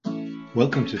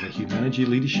Welcome to the Humanity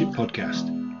Leadership Podcast.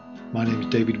 My name is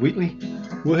David Wheatley.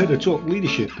 We're here to talk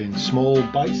leadership in small,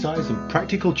 bite-sized and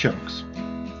practical chunks.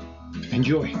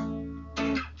 Enjoy.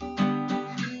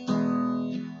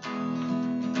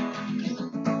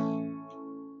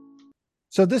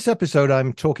 So this episode,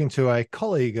 I'm talking to a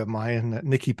colleague of mine,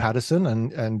 Nikki Patterson,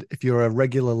 and if you're a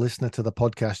regular listener to the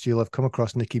podcast, you'll have come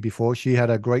across Nikki before. She had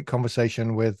a great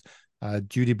conversation with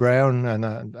Judy Brown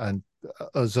and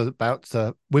us about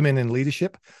women in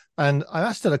leadership. And I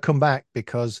asked her to come back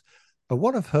because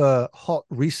one of her hot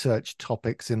research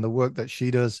topics in the work that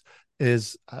she does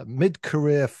is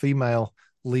mid-career female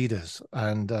leaders.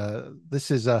 And this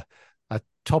is a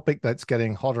topic that's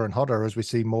getting hotter and hotter as we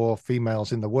see more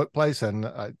females in the workplace. And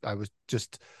I was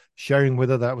just sharing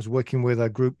with her that I was working with a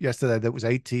group yesterday that was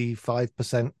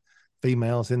 85%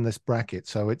 females in this bracket.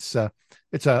 So it's a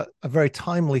very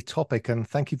timely topic. And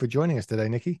thank you for joining us today,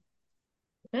 Nikki.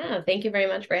 Yeah, thank you very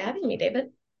much for having me,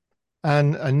 David.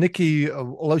 And Nikki,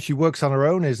 although she works on her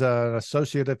own, is an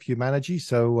associate of Humanity.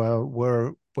 So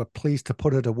we're pleased to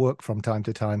put her to work from time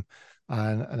to time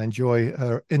and enjoy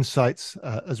her insights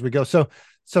as we go. So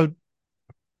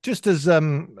just as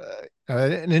an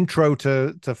intro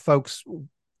to folks,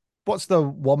 what's the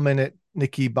 1 minute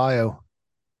Nikki bio?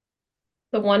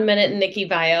 The 1 minute Nikki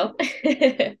bio.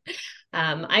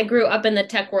 I grew up in the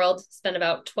tech world, spent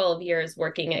about 12 years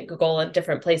working at Google in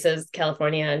different places,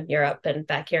 California and Europe and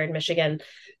back here in Michigan,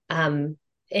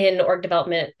 in org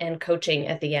development and coaching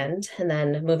at the end. And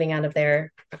then moving out of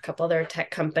there, a couple other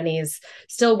tech companies,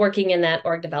 still working in that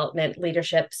org development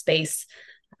leadership space.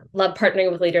 Love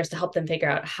partnering with leaders to help them figure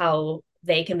out how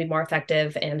they can be more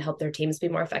effective and help their teams be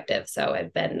more effective. So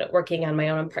I've been working on my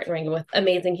own and partnering with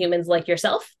amazing humans like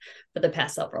yourself for the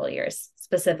past several years,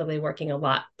 specifically working a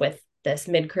lot with this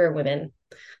mid-career women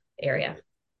area.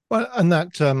 Well, and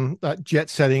that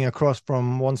jet setting across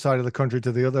from one side of the country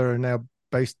to the other, are now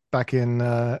based back in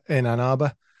Ann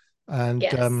Arbor, and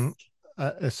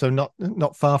Yes. so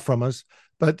not far from us.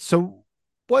 But so,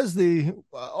 where's the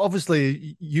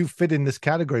obviously you fit in this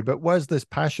category, but where's this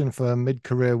passion for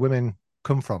mid-career women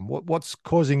come from? What's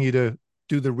causing you to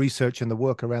do the research and the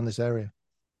work around this area?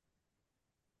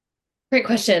 Great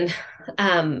question.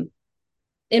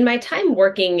 In my time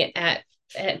working at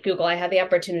Google, I had the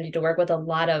opportunity to work with a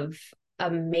lot of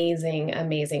amazing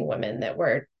women that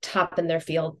were top in their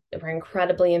field, that were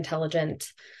incredibly intelligent.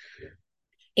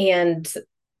 And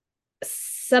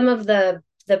some of the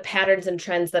patterns and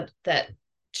trends that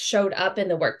showed up in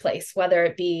the workplace, whether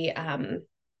it be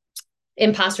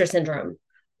imposter syndrome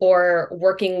or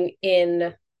working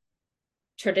in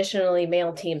traditionally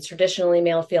male teams, traditionally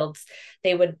male fields,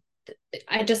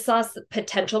 I just saw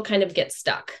potential kind of get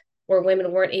stuck where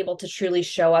women weren't able to truly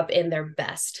show up in their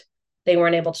best. They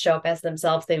weren't able to show up as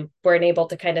themselves. They weren't able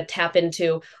to kind of tap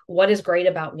into what is great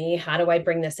about me. How do I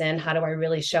bring this in? How do I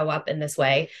really show up in this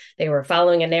way? They were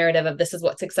following a narrative of this is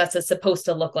what success is supposed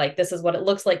to look like. This is what it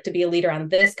looks like to be a leader on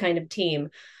this kind of team.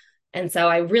 And so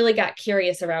I really got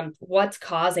curious around what's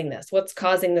causing this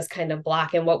kind of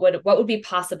block, and what would be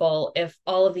possible if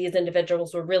all of these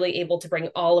individuals were really able to bring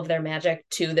all of their magic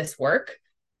to this work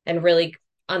and really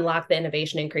unlock the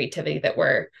innovation and creativity that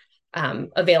were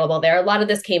available there. A lot of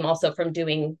this came also from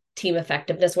doing team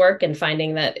effectiveness work and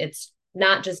finding that it's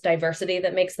not just diversity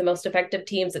that makes the most effective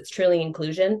teams, it's truly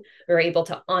inclusion. We're able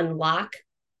to unlock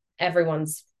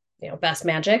everyone's best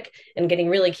magic, and getting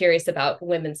really curious about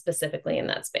women specifically in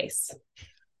that space.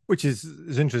 Which is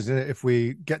interesting. If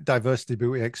we get diversity, but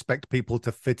we expect people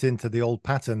to fit into the old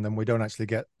pattern, then we don't actually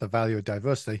get the value of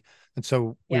diversity. And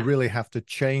so we Yeah. really have to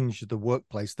change the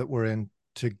workplace that we're in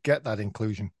to get that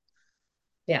inclusion.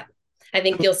 Yeah. I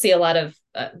think you'll see a lot of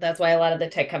that's why a lot of the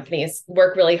tech companies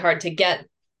work really hard to get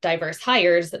diverse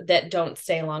hires that don't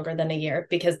stay longer than a year,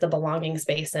 because the belonging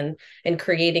space and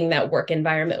creating that work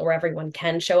environment where everyone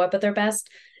can show up at their best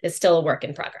is still a work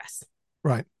in progress.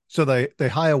 Right. So they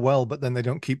hire well, but then they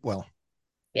don't keep well.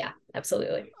 Yeah,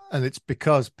 absolutely. And it's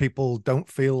because people don't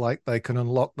feel like they can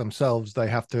unlock themselves. They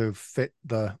have to fit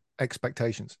the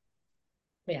expectations.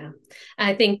 Yeah.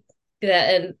 I think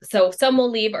that, and so some will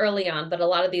leave early on, but a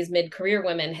lot of these mid-career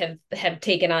women have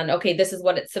taken on, okay, this is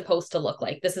what it's supposed to look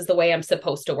like. This is the way I'm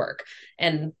supposed to work.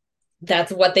 And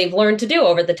that's what they've learned to do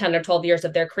over the 10 or 12 years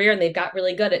of their career. And they've got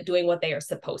really good at doing what they are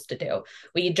supposed to do.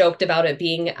 We joked about it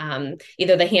being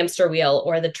either the hamster wheel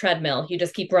or the treadmill. You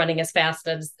just keep running as fast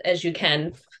as you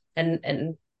can,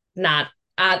 and not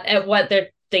at what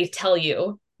they tell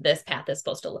you this path is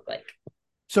supposed to look like.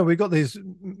 So we've got these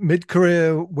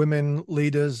mid-career women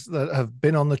leaders that have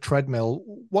been on the treadmill.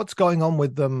 What's going on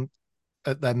with them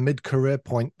at their mid-career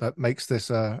point that makes this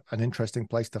an interesting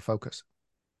place to focus?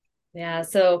 Yeah.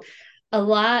 So A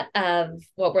lot of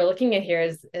what we're looking at here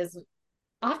is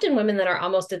often women that are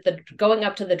almost at the going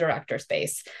up to the director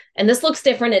space. And this looks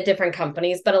different at different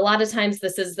companies, but a lot of times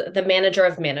this is the manager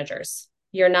of managers.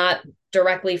 You're not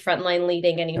directly frontline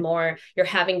leading Yep. anymore. You're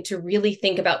having to really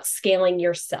think about scaling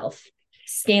yourself,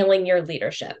 scaling your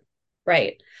leadership,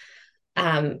 right?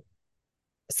 Um,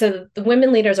 so the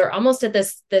women leaders are almost at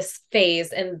this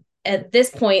phase, and at this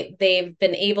point, they've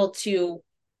been able to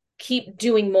keep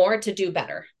doing more to do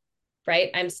better,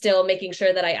 right? I'm still making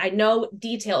sure that I know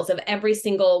details of every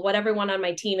single what everyone on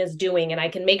my team is doing, and I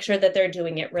can make sure that they're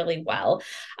doing it really well.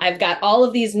 I've got all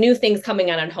of these new things coming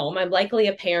on at home. I'm likely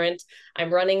a parent.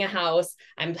 I'm running a house.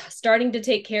 I'm starting to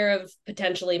take care of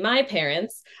potentially my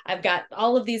parents. I've got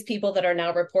all of these people that are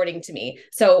now reporting to me.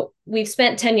 So we've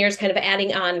spent 10 years kind of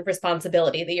adding on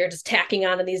responsibility that you're just tacking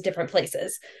on in these different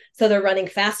places. So they're running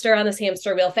faster on this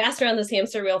hamster wheel, faster on this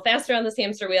hamster wheel, faster on this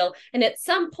hamster wheel. And at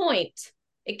some point,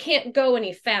 it can't go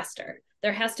any faster.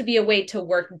 There has to be a way to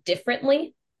work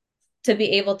differently to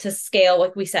be able to scale,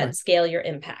 like we said, Right. scale your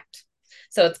impact.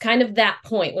 So it's kind of that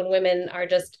point when women are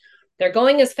just, they're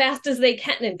going as fast as they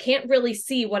can and can't really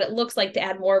see what it looks like to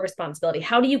add more responsibility.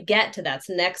 How do you get to that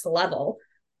next level,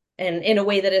 and in a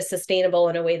way that is sustainable,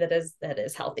 in a way that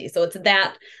is healthy? So it's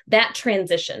that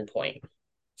transition point.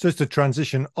 So it's the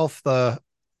transition off the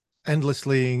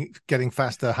endlessly getting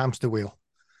faster hamster wheel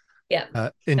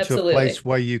Yeah, into a absolutely. place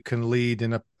where you can lead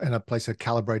in a place of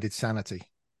calibrated sanity.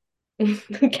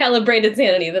 Calibrated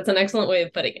sanity. That's an excellent way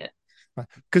of putting it.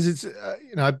 Because it's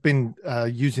I've been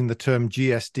using the term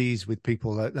GSDs with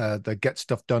people that get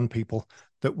stuff done people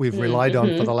that we've relied on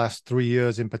for the Mm-hmm. last 3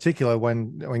 years in particular.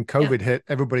 When Yeah. COVID hit,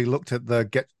 everybody looked at the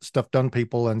get stuff done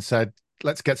people and said,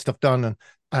 let's get stuff done,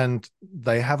 and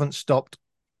they haven't stopped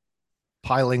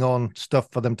piling on stuff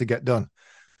for them to get done.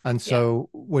 And Yeah. so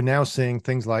we're now seeing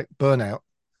things like burnout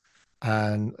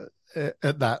and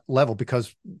at that level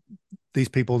because these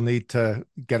people need to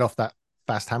get off that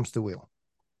fast hamster wheel.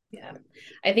 Yeah.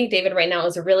 I think, David, right now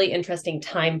is a really interesting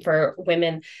time for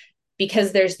women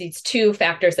because there's these two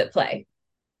factors at play.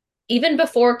 Even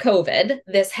before COVID,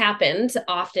 this happened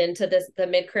often to the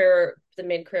mid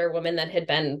career woman that had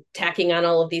been tacking on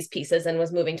all of these pieces and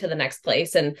was moving to the next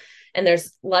place. And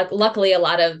there's luckily a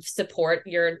lot of support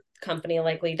your company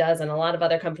likely does, and a lot of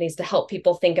other companies, to help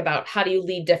people think about how do you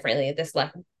lead differently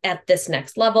at this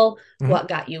next level. Mm-hmm. What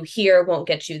got you here won't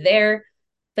get you there.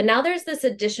 But now there's this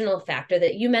additional factor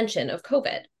that you mentioned of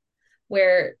COVID,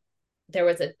 where there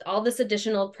was all this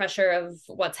additional pressure of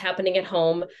what's happening at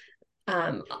home.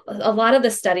 A lot of the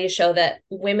studies show that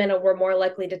women were more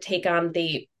likely to take on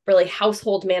the really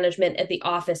household management at the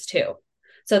office too.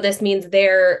 So this means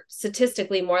they're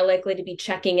statistically more likely to be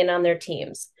checking in on their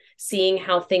teams, seeing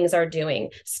how things are doing,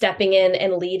 stepping in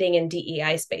and leading in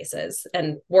DEI spaces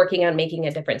and working on making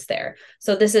a difference there.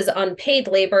 So this is unpaid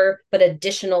labor, but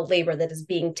additional labor that is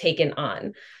being taken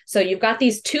on. So you've got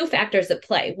these two factors at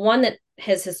play, one that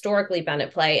has historically been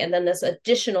at play, and then this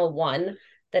additional one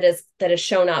that has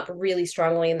shown up really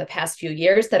strongly in the past few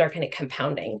years that are kind of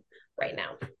compounding right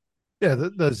now. Yeah,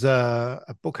 there's a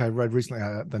book I read recently.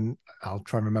 Then I'll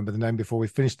try and remember the name before we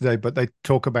finish today. But they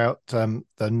talk about the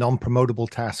non-promotable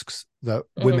tasks that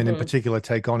women in Mm-hmm. particular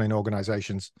take on in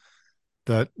organizations.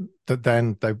 That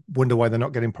then they wonder why they're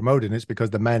not getting promoted. And it's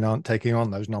because the men aren't taking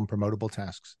on those non-promotable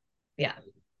tasks. Yeah.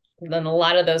 And then a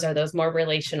lot of those are those more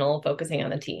relational, focusing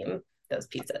on the team, those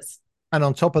pieces. And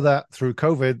on top of that, through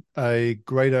COVID, a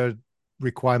greater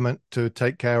requirement to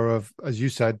take care of, as you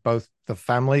said, both the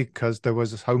family, because there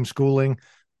was homeschooling,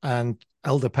 and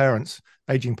elder parents,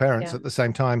 aging parents Yeah. at the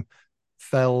same time,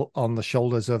 fell on the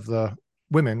shoulders of the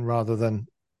women rather than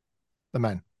the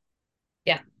men.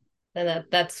 Yeah. And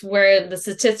that's where the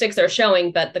statistics are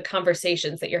showing, but the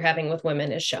conversations that you're having with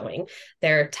women is showing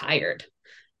they're tired.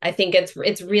 I think it's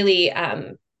really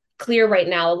clear right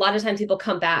now. A lot of times people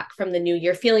come back from the new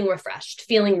year feeling refreshed,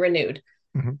 feeling renewed.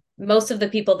 Mm-hmm. Most of the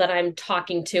people that I'm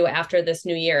talking to after this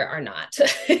new year are not.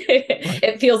 Right.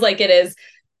 It feels like it is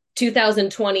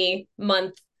 2020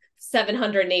 month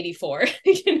 784.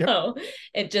 Yep.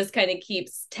 It just kind of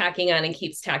keeps tacking on and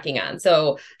keeps tacking on.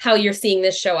 So how you're seeing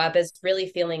this show up is really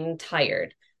feeling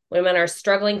tired. Women are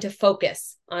struggling to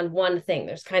focus on one thing.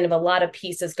 There's kind of a lot of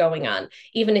pieces going on.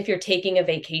 Even if you're taking a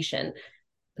vacation,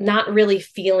 not really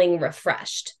feeling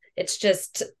refreshed. It's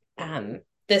just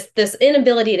this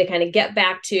inability to kind of get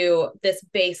back to this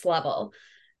base level.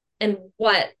 And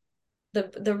what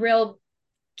the real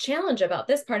challenge about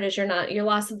this part is your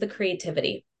loss of the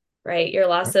creativity, right? Your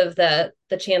loss Yep. of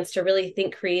the chance to really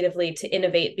think creatively, to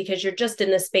innovate, because you're just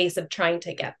in the space of trying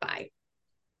to get by.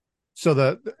 So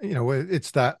that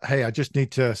it's that, hey, I just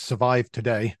need to survive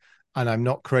today, and I'm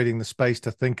not creating the space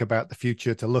to think about the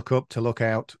future, to look up, to look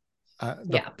out.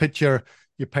 The picture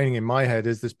you're painting in my head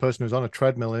is this person who's on a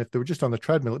treadmill, and if they were just on the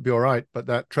treadmill, it'd be all right. But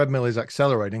that treadmill is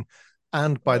accelerating,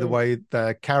 and by the way,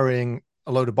 they're carrying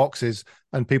a load of boxes,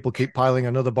 and people keep piling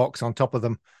another box on top of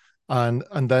them, and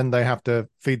then they have to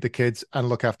feed the kids and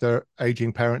look after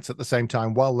aging parents at the same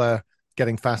time while they're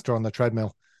getting faster on the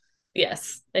treadmill.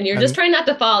 Yes. And you're just trying not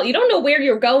to fall. You don't know where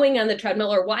you're going on the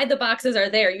treadmill or why the boxes are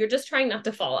there. You're just trying not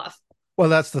to fall off. Well,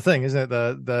 that's the thing, isn't it?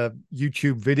 The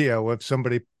YouTube video of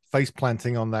somebody face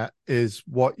planting on that is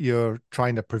what you're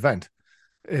trying to prevent,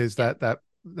 is that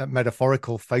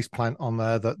metaphorical face plant on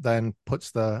there that then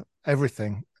puts the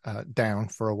everything down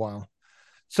for a while.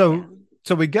 So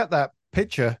we get that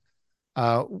picture.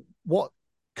 What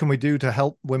can we do to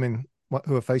help women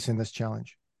who are facing this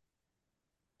challenge?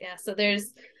 Yeah, so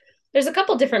there's a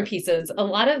couple different pieces. A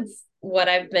lot of what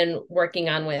I've been working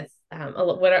on with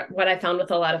what I found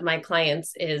with a lot of my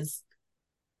clients is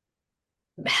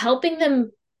helping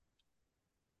them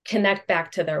connect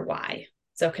back to their why.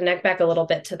 So connect back a little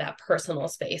bit to that personal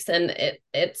space. And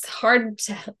it's hard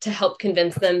to help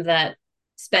convince them that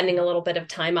spending a little bit of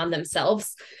time on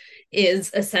themselves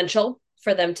is essential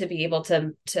for them to be able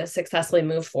to successfully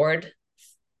move forward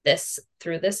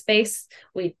through this space.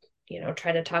 We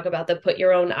try to talk about the put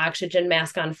your own oxygen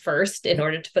mask on first in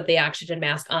order to put the oxygen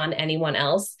mask on anyone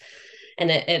else.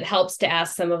 And it helps to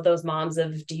ask some of those moms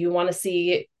of,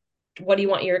 what do you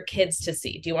want your kids to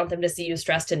see? Do you want them to see you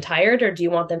stressed and tired? Or do you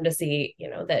want them to see,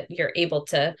 that you're able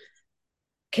to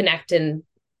connect and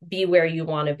be where you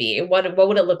want to be? What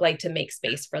would it look like to make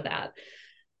space for that?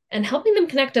 And helping them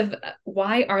connect of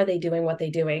why are they doing what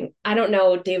they're doing? I don't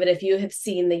know, David, if you have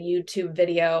seen the YouTube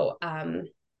video,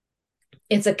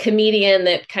 it's a comedian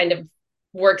that kind of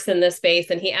works in this space,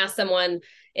 and he asked someone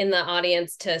in the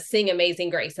audience to sing Amazing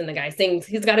Grace, and the guy sings.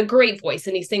 He's got a great voice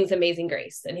and he sings Amazing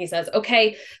Grace, and he says,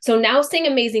 okay, so now sing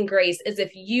Amazing Grace as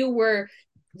if you were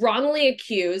wrongly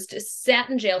accused, sat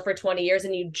in jail for 20 years,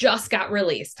 and you just got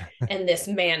released. And this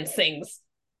man sings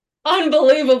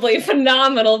unbelievably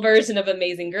phenomenal version of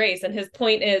Amazing Grace. And his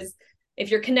point is,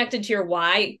 if you're connected to your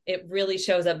why, it really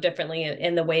shows up differently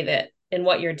in the way that in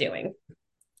what you're doing.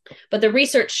 But the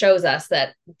research shows us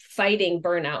that fighting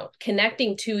burnout,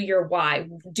 connecting to your why,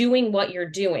 doing what you're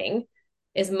doing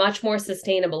is much more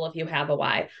sustainable if you have a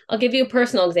why. I'll give you a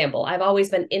personal example. I've always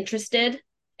been interested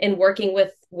in working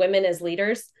with women as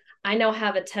leaders. I now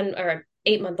have a 10 or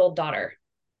 8-month-old daughter.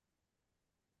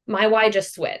 My why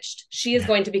just switched. She is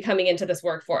going to be coming into this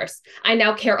workforce. I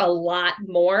now care a lot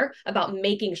more about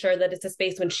making sure that it's a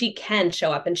space when she can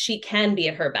show up and she can be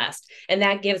at her best. And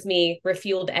that gives me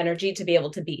refueled energy to be able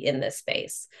to be in this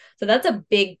space. So that's a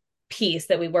big piece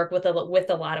that we work with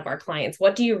a lot of our clients.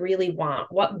 What do you really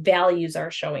want? What values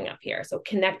are showing up here? So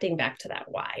connecting back to that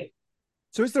why.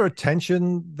 So is there a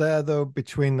tension there, though,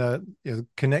 between the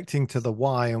connecting to the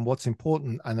why and what's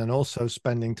important, and then also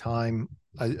spending time,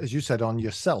 as you said, on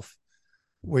yourself,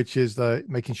 which is the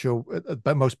making sure at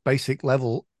the most basic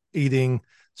level, eating,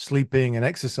 sleeping, and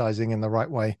exercising in the right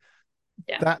way.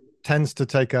 Yeah. That tends to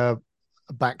take a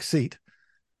back seat,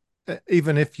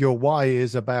 even if your why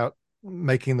is about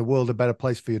making the world a better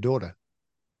place for your daughter.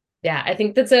 Yeah, I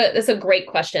think that's a great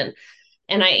question.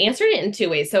 And I answered it in 2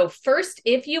 ways. So first,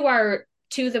 if you are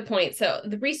to the point, so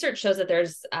the research shows that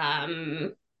there's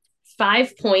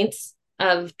 5 points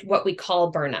of what we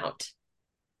call burnout.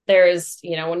 There's,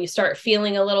 when you start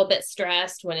feeling a little bit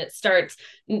stressed, when it starts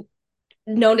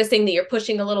noticing that you're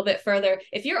pushing a little bit further,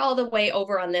 if you're all the way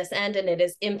over on this end and it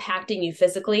is impacting you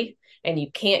physically and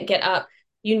you can't get up,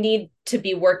 you need to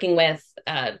be working with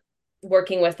a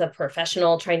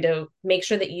professional, trying to make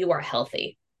sure that you are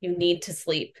healthy. You need to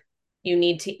sleep. You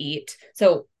need to eat.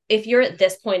 So if you're at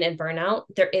this point in burnout,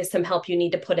 there is some help you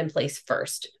need to put in place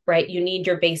first, right? You need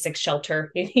your basic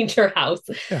shelter, you need your house,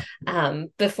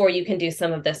 before you can do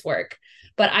some of this work.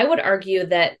 But I would argue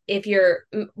that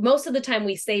most of the time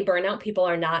we say burnout, people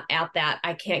are not at that.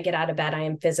 I can't get out of bed. I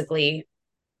am physically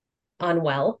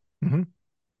unwell.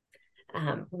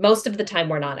 Mm-hmm. Most of the time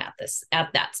we're not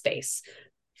at that space.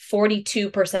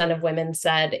 42% of women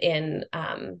said in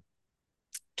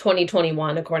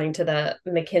 2021, according to the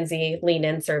McKinsey Lean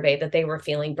In survey, that they were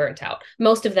feeling burnt out.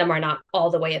 Most of them are not all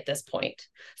the way at this point.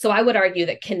 So I would argue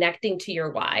that connecting to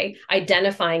your why,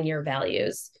 identifying your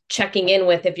values, checking in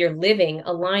with if you're living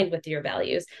aligned with your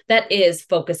values, that is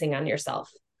focusing on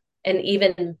yourself. And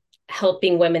even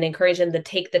helping women, encourage them to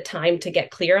take the time to get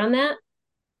clear on that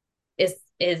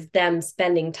is them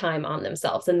spending time on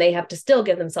themselves. And they have to still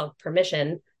give themselves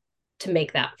permission to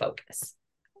make that focus.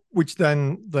 Which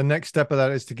then the next step of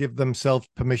that is to give themselves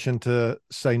permission to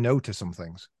say no to some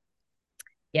things.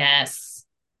 Yes.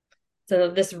 So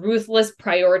this ruthless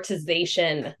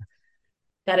prioritization,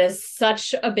 that is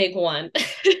such a big one.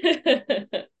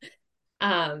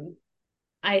 um,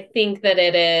 I think that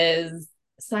it is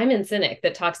Simon Sinek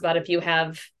that talks about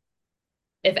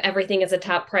if everything is a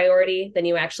top priority, then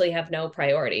you actually have no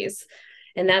priorities.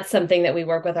 And that's something that we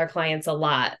work with our clients a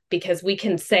lot, because we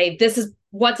can say, this is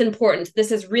what's important.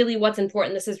 This is really what's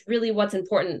important. This is really what's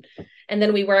important. And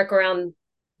then we work around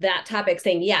that topic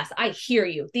saying, yes, I hear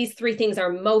you. These three things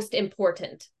are most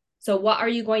important. So what are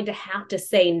you going to have to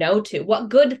say no to? What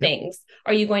good things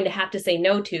are you going to have to say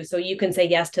no to so you can say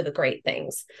yes to the great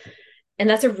things? And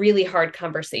that's a really hard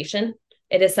conversation.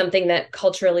 It is something that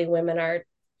culturally women are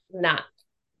not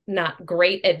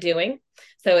great at doing.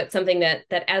 So it's something that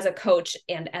as a coach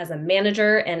and as a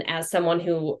manager and as someone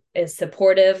who is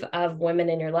supportive of women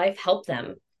in your life, help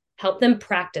them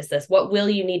practice this. What will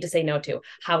you need to say no to?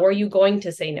 How are you going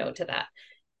to say no to that?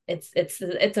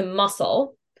 It's a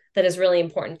muscle that is really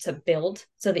important to build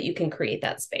so that you can create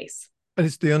that space. And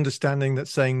it's the understanding that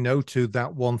saying no to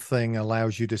that one thing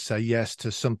allows you to say yes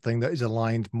to something that is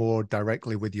aligned more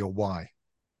directly with your why.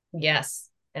 Yes,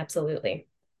 absolutely.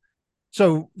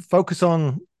 So focus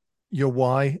on your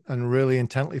why and really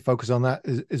intently focus on that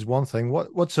is one thing.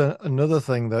 What's another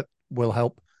thing that will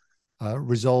help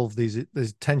resolve these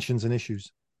tensions and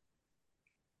issues?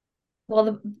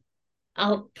 Well,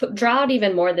 draw out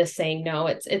even more this saying no.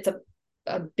 It's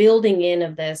a building in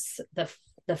of this,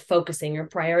 the focusing or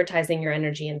prioritizing your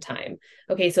energy and time.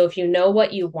 Okay, so if you know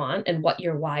what you want and what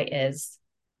your why is,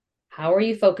 how are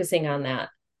you focusing on that?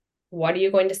 What are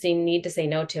you going to need to say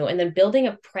no to? And then building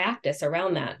a practice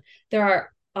around that. There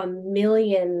are a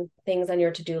million things on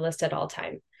your to-do list at all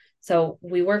time. So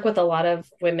we work with a lot of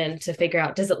women to figure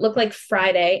out, does it look like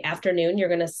Friday afternoon you're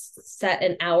going to set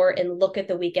an hour and look at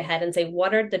the week ahead and say,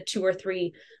 what are the 2 or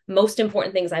 3 most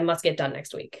important things I must get done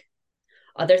next week?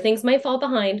 Other things might fall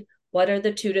behind. What are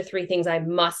the 2 to 3 things I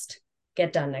must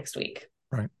get done next week?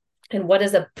 Right. And what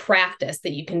is a practice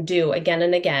that you can do again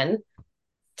and again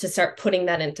to start putting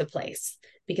that into place?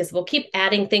 Because we'll keep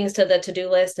adding things to the to-do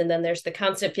list, and then there's the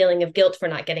constant feeling of guilt for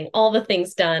not getting all the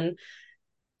things done.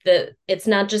 It's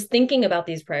not just thinking about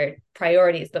these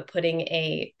priorities, but putting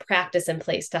a practice in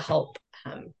place to help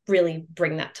really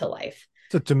bring that to life.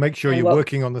 So to make sure you're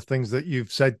working on the things that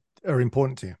you've said are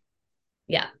important to you.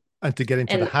 Yeah. And to get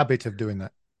into the habit of doing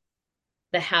that.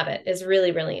 The habit is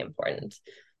really, really important.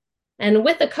 And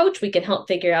with a coach, we can help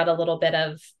figure out a little bit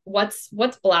of what's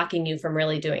blocking you from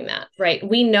really doing that, right?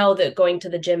 We know that going to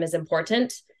the gym is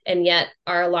important, and yet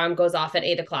our alarm goes off at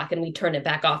 8:00 and we turn it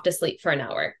back off to sleep for an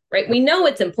hour, right? We know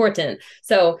it's important.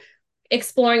 So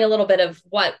exploring a little bit of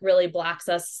what really blocks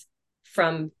us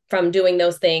from doing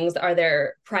those things. Are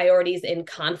there priorities in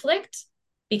conflict?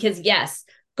 Because yes,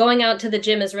 going out to the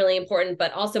gym is really important,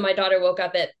 but also my daughter woke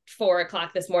up at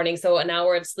 4:00 this morning, so an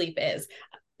hour of sleep is.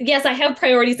 Yes, I have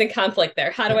priorities and conflict there.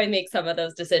 How do I make some of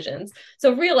those decisions?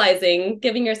 So realizing,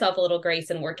 giving yourself a little grace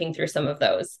and working through some of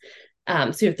those,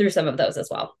 through some of those as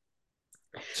well.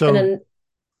 So and then,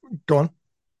 go on.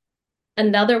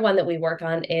 Another one that we work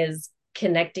on is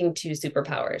connecting to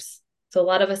superpowers. So a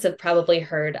lot of us have probably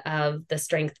heard of the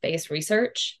strength-based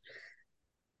research.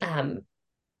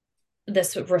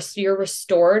 You're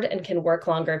restored and can work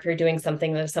longer if you're doing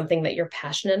something that you're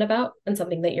passionate about and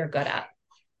something that you're good at.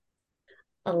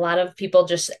 A lot of people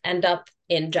just end up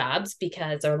in jobs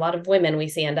or a lot of women we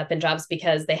see end up in jobs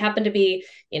because they happen to be,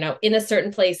 in a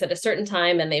certain place at a certain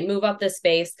time and they move up this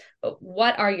space. But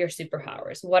what are your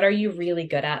superpowers? What are you really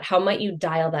good at? How might you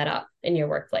dial that up in your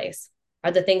workplace? Are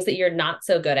the things that you're not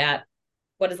so good at?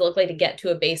 What does it look like to get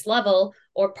to a base level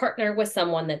or partner with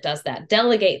someone that does that?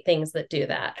 Delegate things that do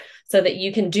that so that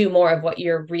you can do more of what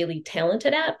you're really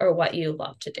talented at or what you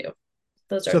love to do.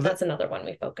 That's another one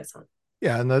we focus on.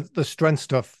 Yeah, and the strength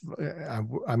stuff,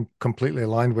 I'm completely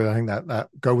aligned with. I think that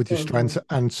go with your strengths.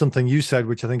 And something you said,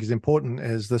 which I think is important,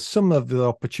 is there's some of the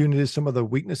opportunities, some of the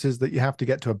weaknesses that you have to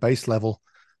get to a base level,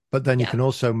 but then you can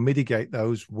also mitigate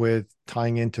those with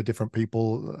tying into different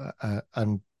people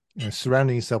and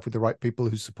surrounding yourself with the right people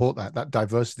who support that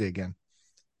diversity again.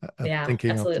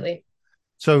 Thinking absolutely.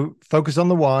 So focus on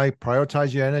the why,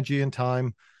 prioritize your energy and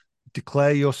time,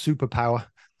 declare your superpower,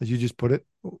 as you just put it.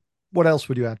 What else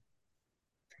would you add?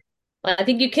 I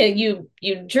think you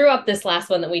drew up this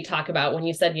last one that we talk about when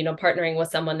you said, partnering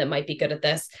with someone that might be good at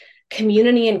this,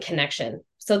 community and connection.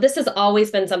 So this has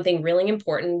always been something really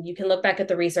important. You can look back at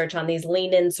the research on these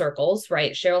lean-in circles,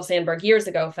 right? Sheryl Sandberg years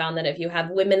ago found that if you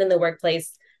have women in the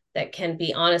workplace that can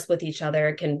be honest with each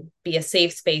other, can be a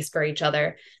safe space for each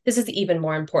other. This is even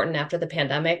more important after the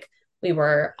pandemic. We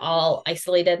were all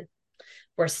isolated.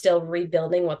 we're still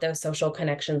rebuilding what those social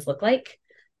connections look like.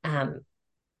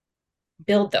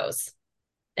 Build those.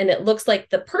 And it looks like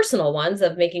the personal ones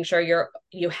of making sure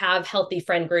you have healthy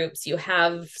friend groups, you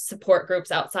have support groups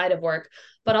outside of work,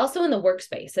 but also in the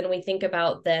workspace. And we think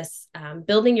about this,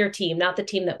 building your team, not the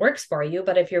team that works for you,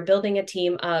 but if you're building a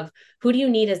team of who do you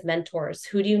need as mentors,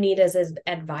 who do you need as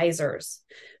advisors,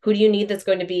 who do you need that's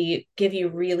going to give you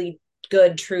really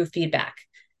good, true feedback.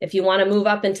 If you want to move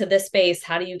up into this space,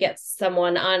 how do you get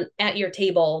someone on at your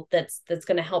table that's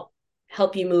going to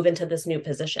help you move into this new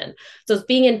position? So it's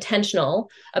being intentional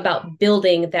about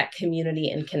building that community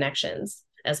and connections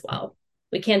as well.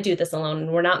 We can't do this alone,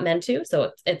 and we're not meant to.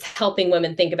 So it's helping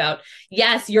women think about,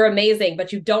 yes, you're amazing,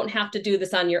 but you don't have to do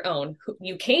this on your own.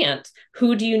 You can't.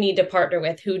 Who do you need to partner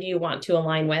with? Who do you want to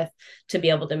align with to be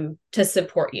able to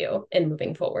support you in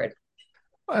moving forward?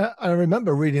 I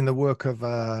remember reading the work of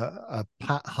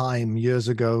Pat Heim years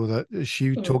ago that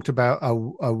she talked about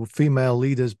a female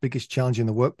leader's biggest challenge in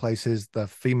the workplace is the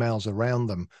females around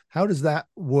them. How does that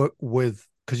work with,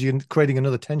 because you're creating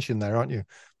another tension there, aren't you?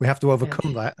 We have to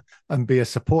overcome that and be a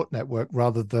support network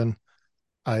rather than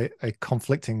a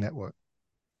conflicting network.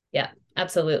 Yeah,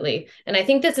 absolutely. And I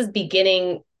think this is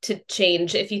beginning to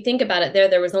change. If you think about it,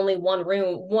 there was only one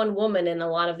woman in a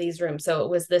lot of these rooms. So it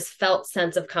was this felt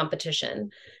sense of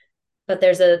competition. But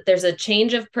there's a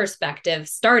change of perspective,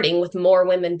 starting with more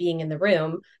women being in the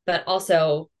room, but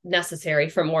also necessary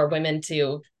for more women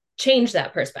to change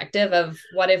that perspective of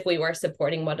what if we were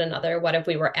supporting one another? What if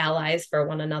we were allies for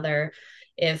one another?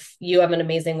 If you have an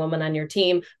amazing woman on your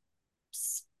team,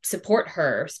 support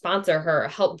her, sponsor her,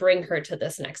 help bring her to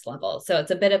this next level. So it's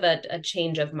a bit of a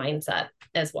change of mindset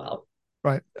as well.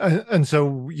 Right. And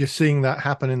so you're seeing that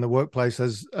happen in the workplace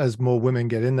as more women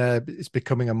get in there. It's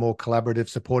becoming a more collaborative,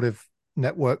 supportive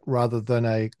network rather than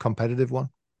a competitive one.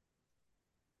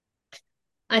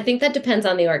 I think that depends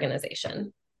on the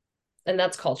organization, and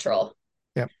that's cultural.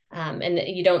 Yeah. And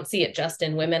you don't see it just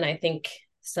in women. I think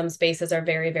some spaces are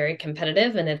very, very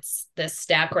competitive, and it's this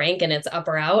stack rank and it's up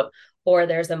or out, or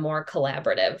there's a more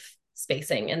collaborative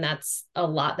spacing. And that's a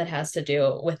lot that has to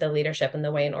do with the leadership and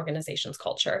the way an organization's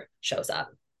culture shows up.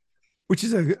 Which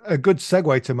is a good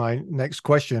segue to my next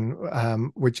question,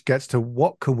 which gets to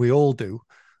what can we all do?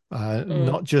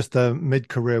 Not just the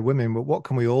mid-career women, but what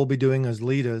can we all be doing as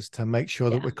leaders to make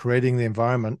sure that we're creating the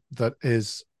environment that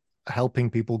is helping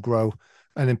people grow?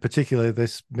 And in particular,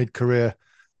 this mid-career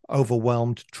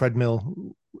overwhelmed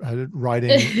treadmill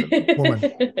riding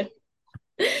woman.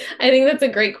 I think that's a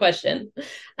great question.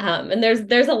 And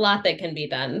there's a lot that can be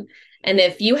done. And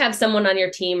if you have someone on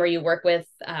your team or you work with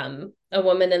a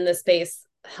woman in this space,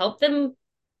 help them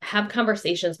have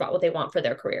conversations about what they want for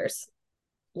their careers.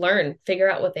 Learn,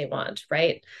 figure out what they want,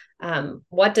 right?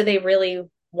 What do they really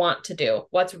want to do?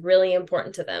 What's really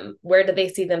important to them? Where do they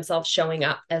see themselves showing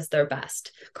up as their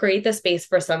best? Create the space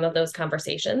for some of those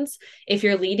conversations. If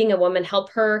you're leading a woman,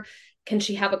 help her. Can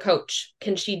she have a coach?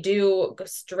 Can she do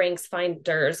strengths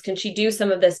finders? Can she do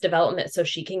some of this development so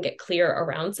she can get clear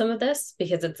around some of this,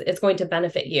 because it's going to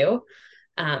benefit you.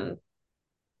 So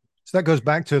that goes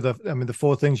back to the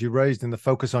four things you raised in the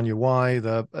focus on your why,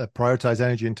 the prioritize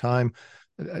energy and time,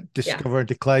 discover and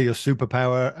declare your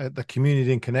superpower, the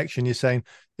community and connection. You're saying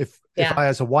if I,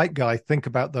 as a white guy, think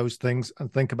about those things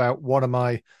and think about what am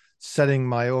I setting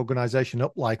my organization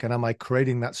up like, and am I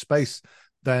creating that space,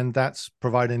 then that's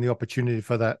providing the opportunity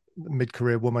for that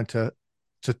mid-career woman to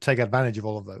take advantage of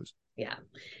all of those. Yeah.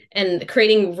 And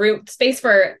creating space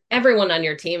for everyone on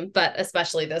your team, but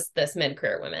especially this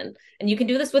mid-career women. And you can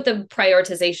do this with the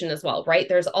prioritization as well, right?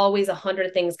 There's always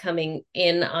 100 things coming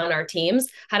in on our teams.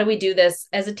 How do we do this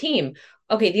as a team?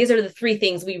 Okay, these are the 3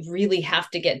 things we really have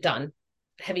to get done.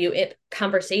 Have you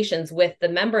conversations with the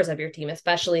members of your team,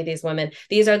 especially these women?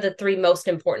 These are the 3 most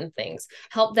important things.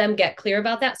 Help them get clear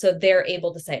about that so they're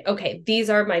able to say, okay, these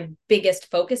are my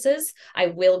biggest focuses. I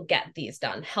will get these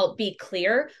done. Help be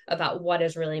clear about what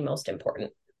is really most important.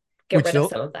 Get rid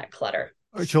of some of that clutter.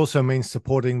 Which also means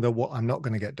supporting what I'm not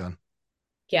going to get done.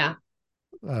 Yeah.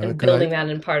 And building that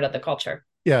in part of the culture.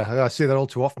 Yeah, I see that all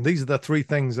too often. These are the 3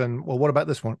 things. And well, what about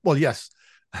this one? Well, yes.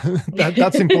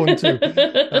 That's important too.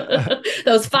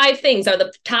 Those 5 things are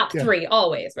the top 3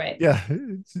 always, right? Yeah,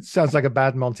 it sounds like a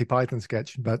bad Monty Python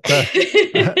sketch, but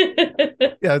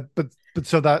yeah, but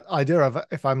so that idea of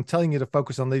if I'm telling you to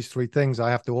focus on these 3 things,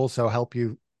 I have to also help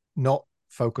you not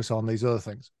focus on these other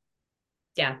things.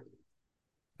 Yeah.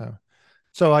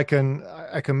 So I can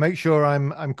make sure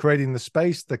I'm creating the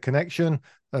space, the connection,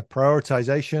 the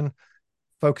prioritization,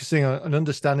 focusing on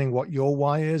understanding what your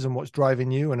why is and what's driving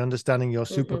you, and understanding your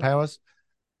superpowers.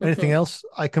 Anything else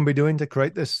I can be doing to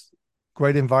create this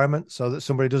great environment so that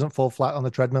somebody doesn't fall flat on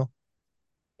the treadmill?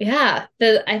 Yeah,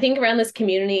 I think around this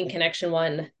community and connection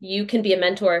one, you can be a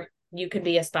mentor, you can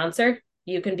be a sponsor,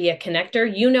 you can be a connector.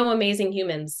 You know, amazing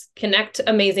humans. Connect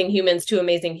amazing humans to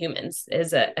amazing humans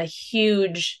is a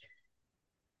huge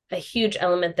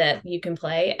element that you can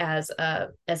play as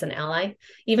an ally.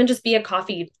 Even just be a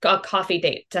coffee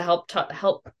date to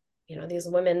help these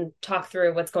women talk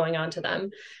through what's going on to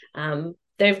them.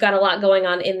 They've got a lot going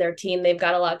on in their team. They've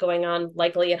got a lot going on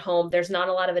likely at home. There's not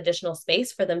a lot of additional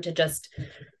space for them to just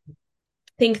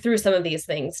think through some of these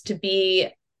things, to be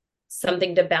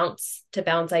something to bounce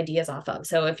ideas off of.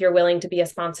 So if you're willing to be a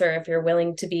sponsor, if you're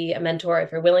willing to be a mentor,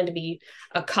 if you're willing to be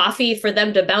a coffee for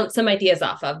them to bounce some ideas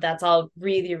off of, that's all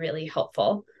really, really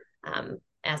helpful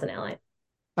as an ally.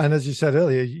 And as you said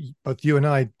earlier, both you and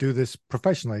I do this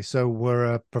professionally. So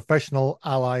we're a professional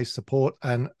ally support.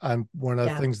 And one of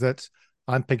the things that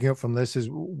I'm picking up from this is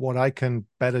what I can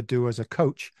better do as a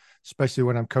coach, especially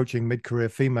when I'm coaching mid-career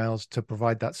females, to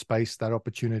provide that space, that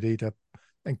opportunity to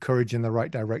encourage in the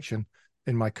right direction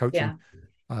in my coaching.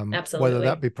 Absolutely. Whether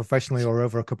that be professionally or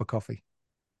over a cup of coffee.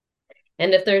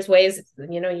 And if there's ways,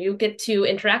 you get to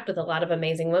interact with a lot of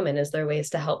amazing women, is there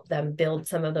ways to help them build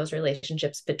some of those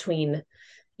relationships between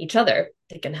each other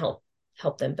that can help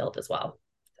them build as well.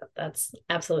 So that's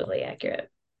absolutely accurate.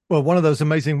 Well, one of those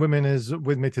amazing women is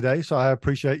with me today, so I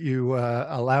appreciate you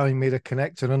allowing me to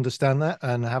connect and understand that,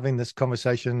 and having this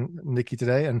conversation, Nikki,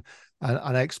 today. And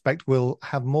I expect we'll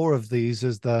have more of these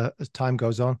as time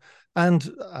goes on. And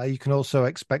you can also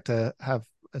expect to have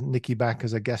Nikki back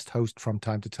as a guest host from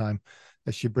time to time,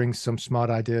 as she brings some smart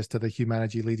ideas to the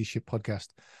Humanity Leadership Podcast.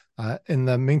 In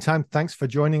the meantime, thanks for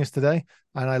joining us today,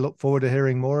 and I look forward to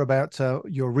hearing more about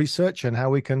your research and how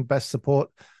we can best support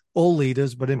all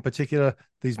leaders, but in particular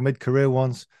these mid-career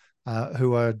ones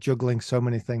who are juggling so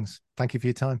many things. Thank you for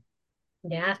your time.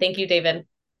 Yeah, thank you, David.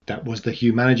 That was the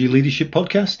Humanity Leadership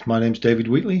Podcast. My name's David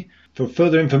Wheatley. For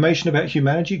further information about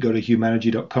Humanity, go to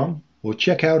humanity.com or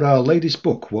check out our latest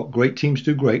book, What Great Teams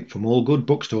Do Great, from all good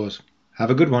bookstores. Have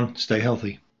a good one. Stay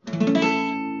healthy.